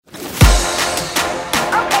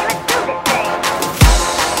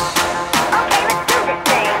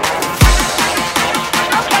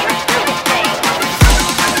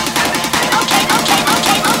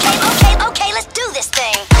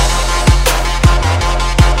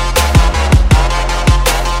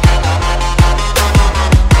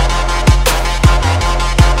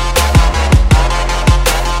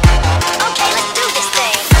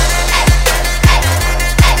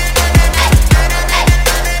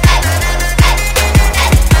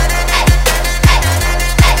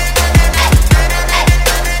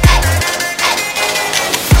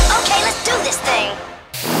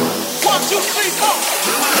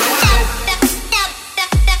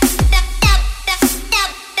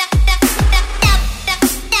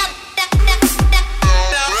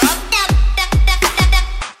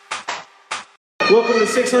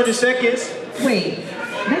100 seconds. Wait,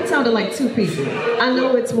 that sounded like two people. I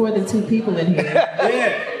know it's more than two people in here.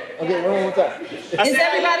 Yeah. Okay, one more time. Is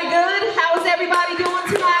everybody good? How is everybody doing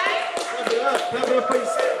tonight? Clap it up. Clap it up for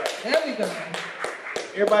yourself. There we go.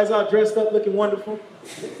 Everybody's all dressed up, looking wonderful. All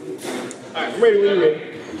right, I'm ready when you're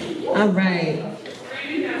ready. All right.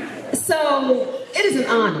 So, it is an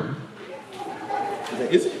honor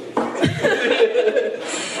Is it?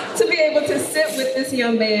 to be able to sit with this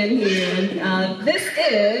young man here. This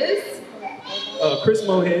is... Chris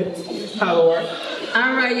Mohead, Hilo Art.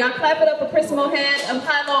 All right, y'all clap it up for Chris Mohead of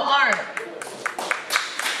Hilo Art.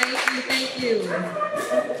 Thank you.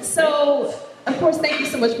 So, of course, thank you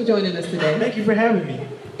so much for joining us today. Thank you for having me.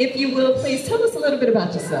 If you will, please tell us a little bit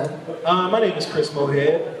about yourself. My name is Chris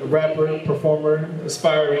Mohead, a rapper, performer,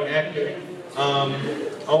 aspiring actor,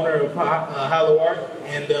 owner of Hilo Art,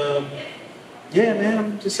 and yeah, man,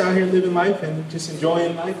 I'm just out here living life and just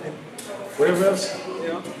enjoying life and whatever else, you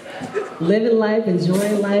know. Living life,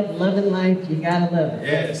 enjoying life, loving life, you gotta love it.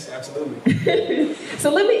 Yes, absolutely. So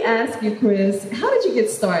let me ask you, Chris, how did you get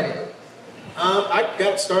started? I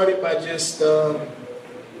got started by just, I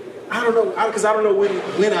don't know, because I don't know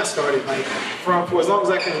when I started. Like, for as long as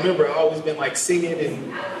I can remember, I've always been like singing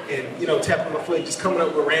and you know, tapping my foot, just coming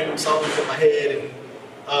up with random songs in my head. And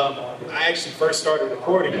I actually first started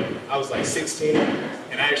recording. I was like 16,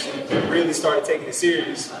 and I actually really started taking it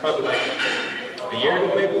serious probably like a year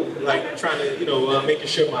ago, maybe. Like trying to, you know, making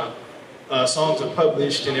sure my songs are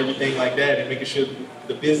published and everything like that, and making sure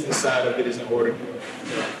the business side of it is in order.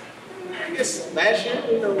 I guess last year,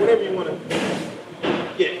 you know, whatever you want to.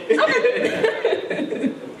 Yeah.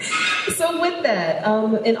 Okay. So with that,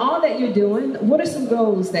 in all that you're doing, what are some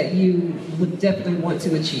goals that you would definitely want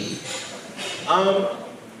to achieve?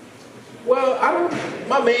 Well,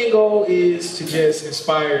 my main goal is to just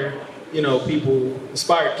inspire, you know, people,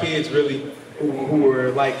 inspire kids really who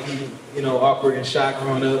are like me, you know, awkward and shy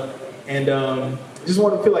growing up, and just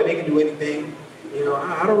want to feel like they can do anything. You know,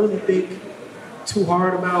 I don't really think too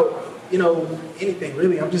hard about, you know, anything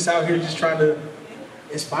really. I'm just out here just trying to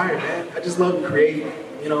inspire, man. I just love to create,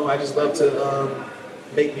 you know. I just love to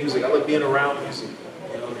make music. I love being around music,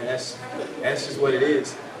 you know. And that's just what it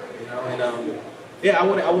is, you know. And yeah, I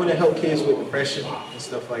want to help kids with depression and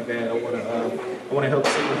stuff like that. I want to help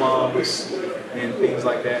single moms and things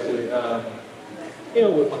like that with you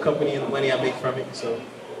know, with my company and the money I make from it. So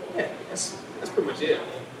yeah, that's pretty much it.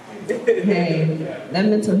 Hey, that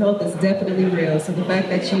mental health is definitely real. So the fact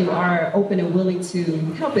that you are open and willing to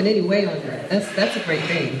help in any way on that's a great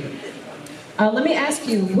thing. Let me ask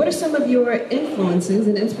you, what are some of your influences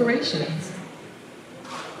and inspirations?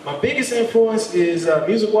 My biggest influence is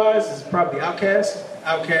music-wise is probably Outkast,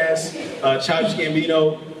 Childish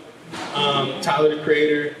Gambino, Tyler the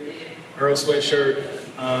Creator, Earl Sweatshirt.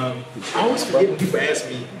 I always forget when people ask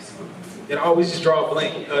me, and I always just draw a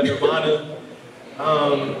blank. Nirvana.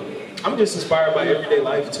 I'm just inspired by everyday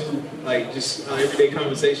life too, like just everyday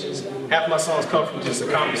conversations. Half my songs come from just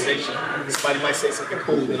a conversation. Somebody might say something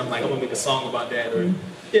cool, then I'm like, I'm gonna make a song about that, or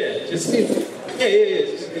yeah, just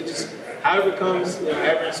it just however it comes, you know,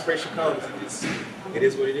 however inspiration comes, it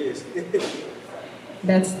is what it is.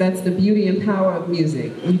 That's the beauty and power of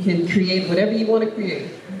music. You can create whatever you want to create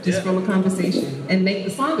just from a conversation and make the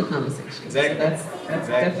song a conversation. Exactly. So that's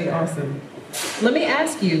definitely awesome. Let me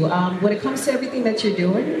ask you, when it comes to everything that you're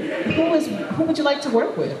doing, who would you like to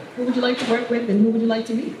work with? Who would you like to work with, and who would you like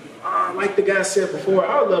to meet? Like the guy said before,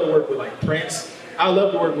 I would love to work with like Prince. I would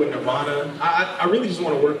love to work with Nirvana. I really just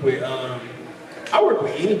want to work with. I work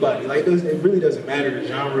with anybody. Like it really doesn't matter the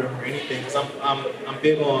genre or anything. Cause I'm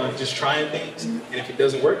big on just trying things, and if it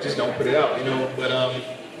doesn't work, just don't put it out. You know. But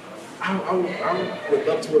I would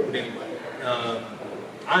love to work with anybody.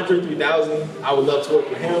 Andre 3000, I would love to work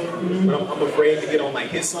with him, but I'm afraid to get on like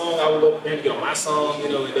his song. I would love for him to get on my song, you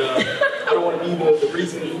know. And I don't want to be the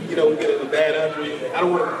reason, you know, we get a bad Andre. I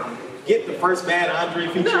don't want to get the first bad Andre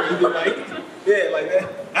feature either. Like, yeah, like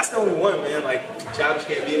that. That's the only one, man. Like Childish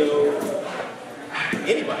Gambino,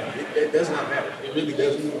 anybody. It does not matter. It really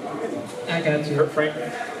doesn't. I got you. Kurt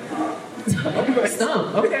Franklin.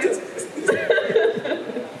 Some. Okay.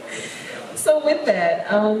 So with that,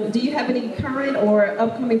 do you have any current or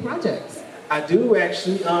upcoming projects? I do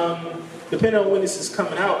actually. Depending on when this is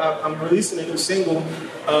coming out, I'm releasing a new single.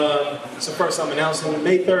 So first I'm announcing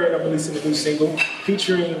May 3rd, I'm releasing a new single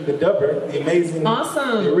featuring the Dubber, the amazing,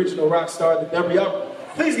 awesome, the original rock star, the Dubber. Y'all,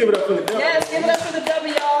 please give it up for the Dubber. Yes, give it up for the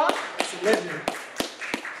Dubber, y'all. It's a legend.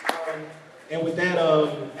 And with that,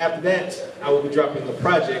 after that, I will be dropping a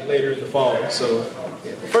project later in the fall. So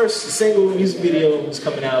yeah, first, the single music video is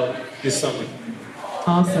coming out this summer.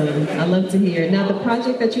 Awesome. I love to hear. Now, the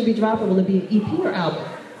project that you'll be dropping, will it be an EP or album?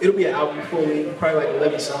 It'll be an album fully, probably like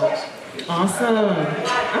 11 songs. Awesome.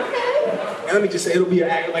 Okay. And let me just say, it'll be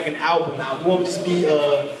like an album now. It won't just be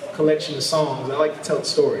a collection of songs. I like to tell the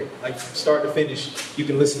story. Like from start to finish, you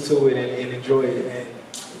can listen to it and enjoy it.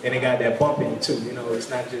 And it got that bump in it too. You know, it's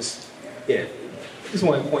not just, yeah. Just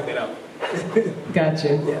wanted to point that out.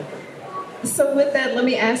 Gotcha. Yeah. So with that, let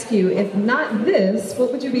me ask you, if not this,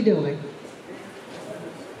 what would you be doing?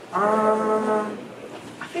 I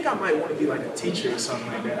think I might want to be like a teacher or something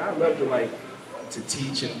like that. I'd love to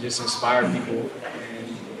teach and just inspire people.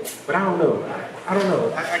 But I don't know.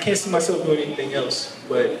 I can't see myself doing anything else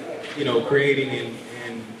but, you know, creating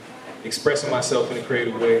and expressing myself in a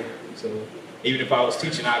creative way. So even if I was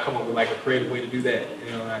teaching, I'd come up with like a creative way to do that.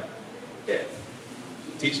 You know,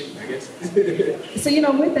 teaching, I guess. So, you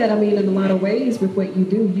know, with that, I mean, in a lot of ways, with what you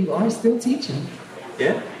do, you are still teaching.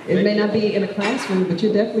 Yeah. It may not be in a classroom, but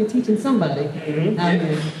you're definitely teaching somebody out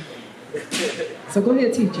here. So go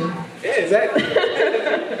ahead, teacher. Yeah, exactly.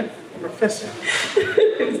 Professor.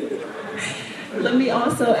 Let me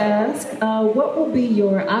also ask, what will be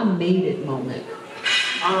your I made it moment?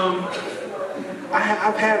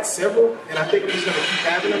 I've had several, and I think I'm just going to keep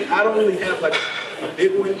having them. I don't really have like a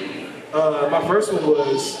big one. My first one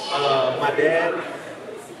was my dad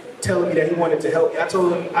telling me that he wanted to help me. I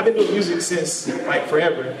told him, I've been doing music since like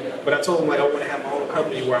forever, but I told him like I want to have my own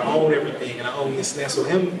company where I own everything and I own this and that. So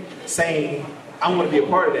him saying, I want to be a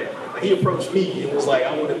part of that. Like, he approached me and was like,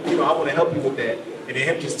 I want to help you with that. And then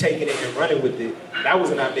him just taking it and running with it. That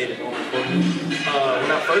was an I made it moment for me.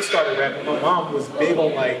 When I first started rapping, my mom was big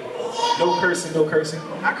on like, no cursing, no cursing.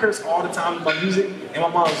 I curse all the time with my music, and my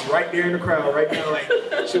mom's right there in the crowd right now, like,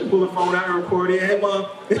 she'll pull her phone out and record it. Hey, Mom.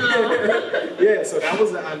 Yeah, so that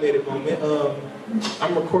was the I made it moment.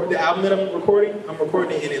 The album that I'm recording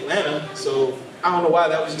it in Atlanta, so I don't know why,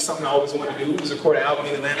 that was just something I always wanted to do, was record an album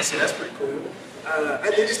in Atlanta, so that's pretty cool.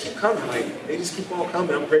 They just keep coming, like, they just keep on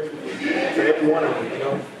coming. I'm grateful for every one of them, you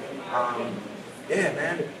know? Yeah,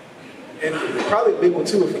 man. And probably a big one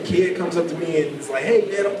too, if a kid comes up to me and is like, hey,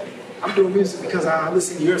 man, I'm doing music because I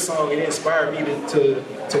listened to your song and it inspired me to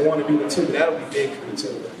want to do it too. That'll be big for me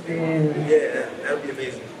too. Yeah, that'll be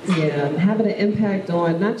amazing. Yeah, having an impact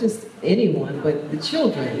on not just anyone, but the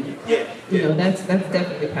children. Yeah. You know, that's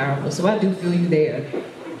definitely powerful. So I do feel you there.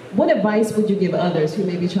 What advice would you give others who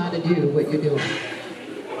may be trying to do what you're doing?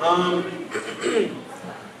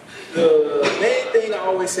 The main thing I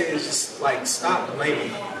always say is just like stop blaming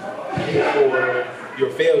for your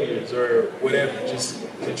failures or whatever. Just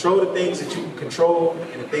control the things that you can control,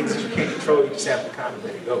 and the things that you can't control, you just have to kind of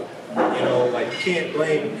let it go. You know, like you can't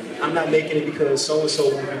blame, I'm not making it because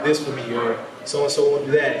so-and-so won't do this for me or so-and-so won't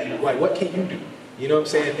do that. And like, what can you do? You know what I'm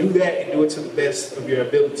saying? Do that and do it to the best of your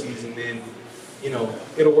abilities, and then, you know,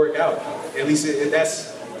 it'll work out. At least it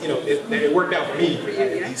worked out for me,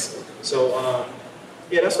 at least. So,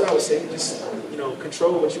 yeah, that's what I would say. Just, you know,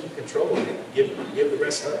 control what you can control and give the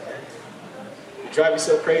rest up. You drive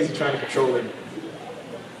yourself crazy trying to control it.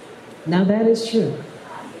 Now that is true.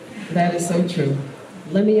 That is so true.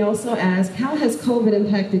 Let me also ask, how has COVID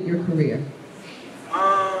impacted your career?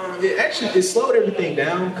 It slowed everything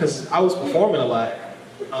down because I was performing a lot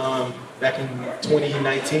back in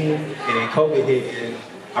 2019, and then COVID hit, and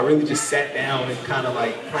I really just sat down and kind of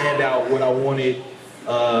like planned out what I wanted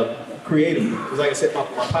creatively. Because like I said, my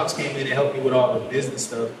pops came in and helped me with all the business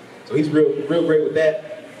stuff, so he's real great with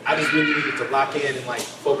that. I just really needed to lock in and like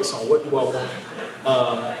focus on what do I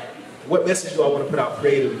want. What message do I want to put out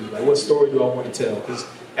creatively? Like, what story do I want to tell? Because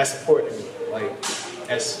that's important to me. Like,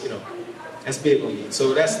 that's big on me.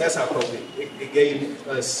 So that's how COVID, it gave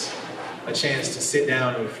us a chance to sit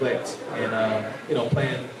down and reflect and,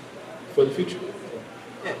 plan for the future.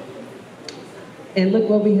 Yeah. And look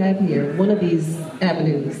what we have here, one of these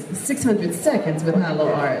avenues, 600 Seconds with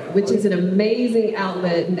Hollow Art, which is an amazing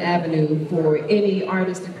outlet and avenue for any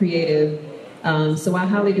artist or creative. So I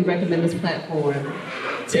highly do recommend this platform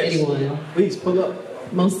to anyone. Please pull up.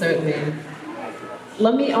 Most certainly.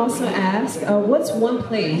 Let me also ask, what's one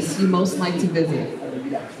place you most like to visit?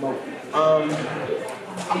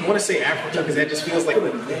 I want to say Africa because that just feels like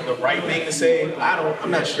the right thing to say.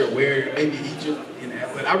 I'm not sure where. Maybe Egypt,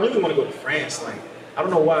 but I really want to go to France. Like, I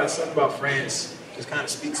don't know why, something about France just kind of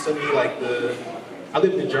speaks to me. Like I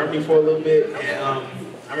lived in Germany for a little bit, and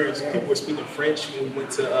I remember some people were speaking French when we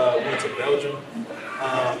went to Belgium.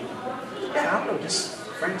 I don't know, just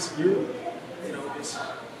France, Europe, just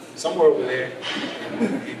somewhere over there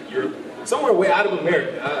in Europe, somewhere way out of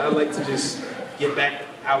America. I like to just get back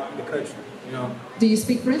out the country, Do you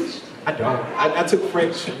speak French? I don't. I took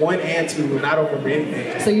French 1 and 2, and I don't remember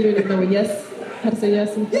anything. So you don't even know how to say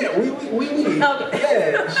yes? Yeah, we. Okay.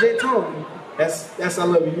 Yeah, je t'aime. That's I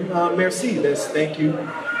love you. Merci. That's thank you.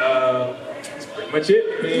 That's pretty much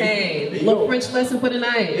it. Hey, little French lesson for the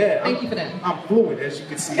night. Yeah, thank you for that. I'm fluent, as you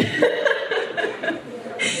can see.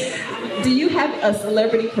 Do you have a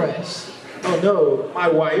celebrity crush? Oh no, my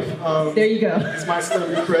wife. There you go. It's my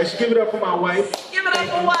celebrity crush. Give it up for my wife. Give it up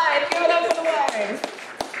for the wife. Give it up for the wife.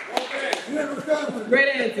 Great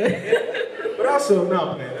answer. But also,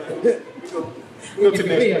 no, man. Go to the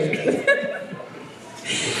next question.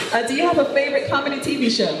 Do you have a favorite comedy TV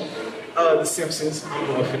show? The Simpsons.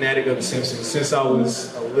 I'm a fanatic of The Simpsons. Since I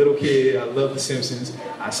was a little kid, I love The Simpsons.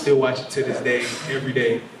 I still watch it to this day, every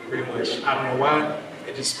day, pretty much. I don't know why.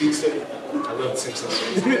 It just speaks to me. I love The Simpsons.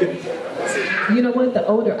 That's it. You know what? The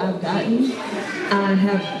older I've gotten, I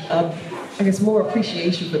have, I guess, more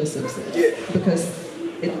appreciation for The Simpsons. Yeah. Because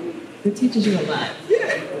it teaches you a lot.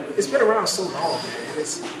 Yeah, it's been around so long, man.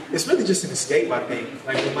 It's really just an escape, I think.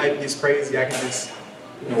 Like when life gets crazy, I can just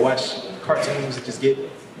watch cartoons and just get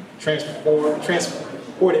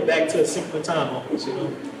transported back to a simpler time, almost.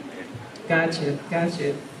 Gotcha.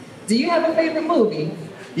 Do you have a favorite movie?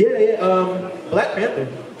 Yeah. Black Panther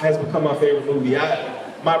has become my favorite movie.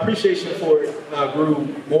 My appreciation for it grew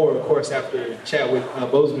more, of course, after Chadwick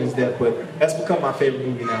Boseman's death, but that's become my favorite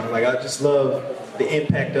movie now. Like, I just love the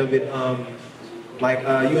impact of it.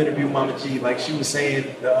 You interviewed Mama G, like she was saying,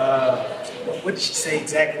 what did she say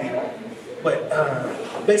exactly? But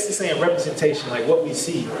basically saying representation, like what we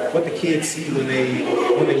see, what the kids see when they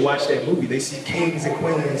watch that movie. They see kings and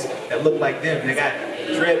queens that look like them. They got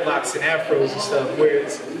dreadlocks and afros and stuff,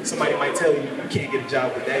 whereas somebody might tell you, you can't get a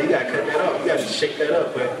job with that. You gotta cut that off. You gotta shake that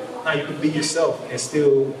up. But now you can be yourself and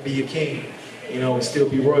still be a king, and still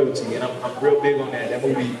be royalty. And I'm real big on that. That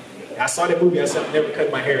movie, I saw that movie, I said I'll never cut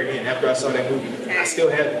my hair again. After I saw that movie, I still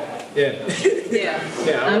have it. Yeah.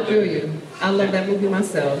 I feel you. I love that movie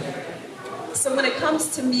myself. So when it comes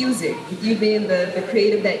to music, you being the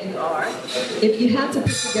creative that you are, if you had to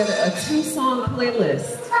put together a 2-song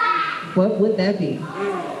playlist, what would that be?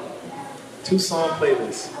 2-song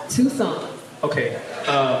playlist. 2 songs. Okay.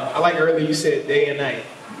 I like earlier you said day and night.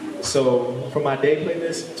 So for my day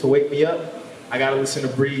playlist, to wake me up, I gotta listen to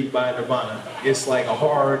Breathe by Nirvana. It's like a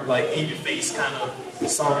hard, like in your face kind of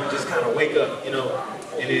song, just kind of wake up, And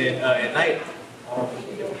then at night,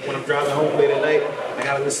 when I'm driving home late at night, I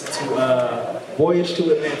gotta listen to Voyage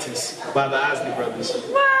to Atlantis by the Isley Brothers.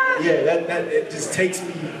 What? Yeah, that it just takes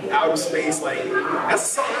me out of space. Like that's a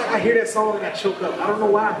song. I hear that song and I choke up. I don't know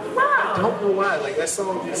why. Wow. I don't know why. Like that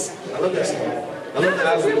song just. I love that song. I love the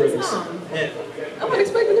Isley Brothers. Yeah. I wasn't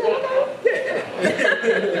expecting that. Yeah.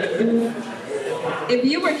 If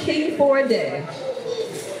you were king for a day,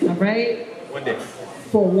 all right? One day.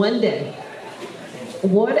 For one day.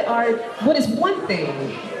 What is one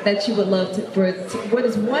thing that you would love what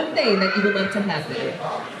is one thing that you would love to happen? If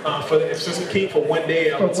I'm king for one day,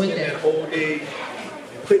 I would spend that whole day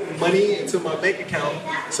putting money into my bank account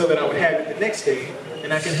so that I would have it the next day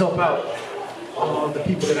and I can help out all the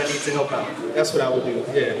people that I need to help out. That's what I would do.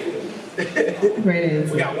 Yeah. Great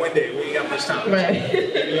answer. We got one day. We ain't got much time. Right.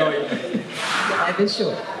 Life is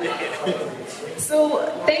short. So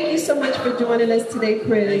thank you so much for joining us today,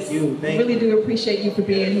 Chris. Thank you. Really do appreciate you for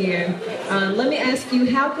being here. Let me ask you,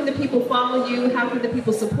 how can the people follow you? How can the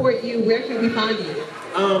people support you? Where can we find you?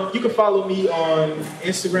 You can follow me on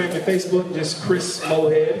Instagram and Facebook, just Chris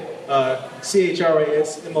Mohead,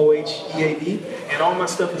 ChrisMohead, and all my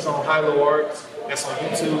stuff is on Hilo Art. That's on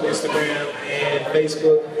YouTube, Instagram, and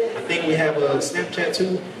Facebook. I think we have a Snapchat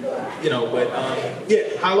too,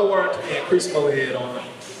 Hilo Art and Chris Mohead on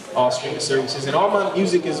all streaming services, and all my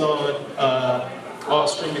music is on all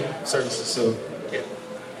streaming services. So,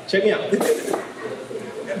 check me out.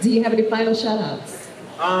 Do you have any final shout-outs?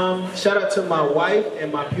 Shout out to my wife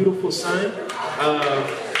and my beautiful son.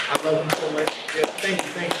 I love them so much. Yeah, thank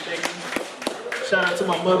you. Shout out to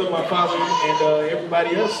my mother, my father, and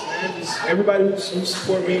everybody else, man. Just everybody who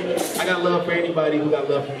support me. I got love for anybody who got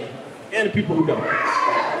love for me, and the people who don't.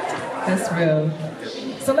 That's real.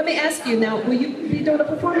 So let me ask you now, will you be doing a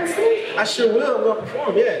performance today? I sure will. I'm going to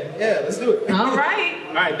perform, yeah. Let's do it. All right.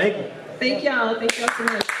 All right, thank you. Thank y'all so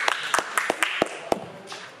much.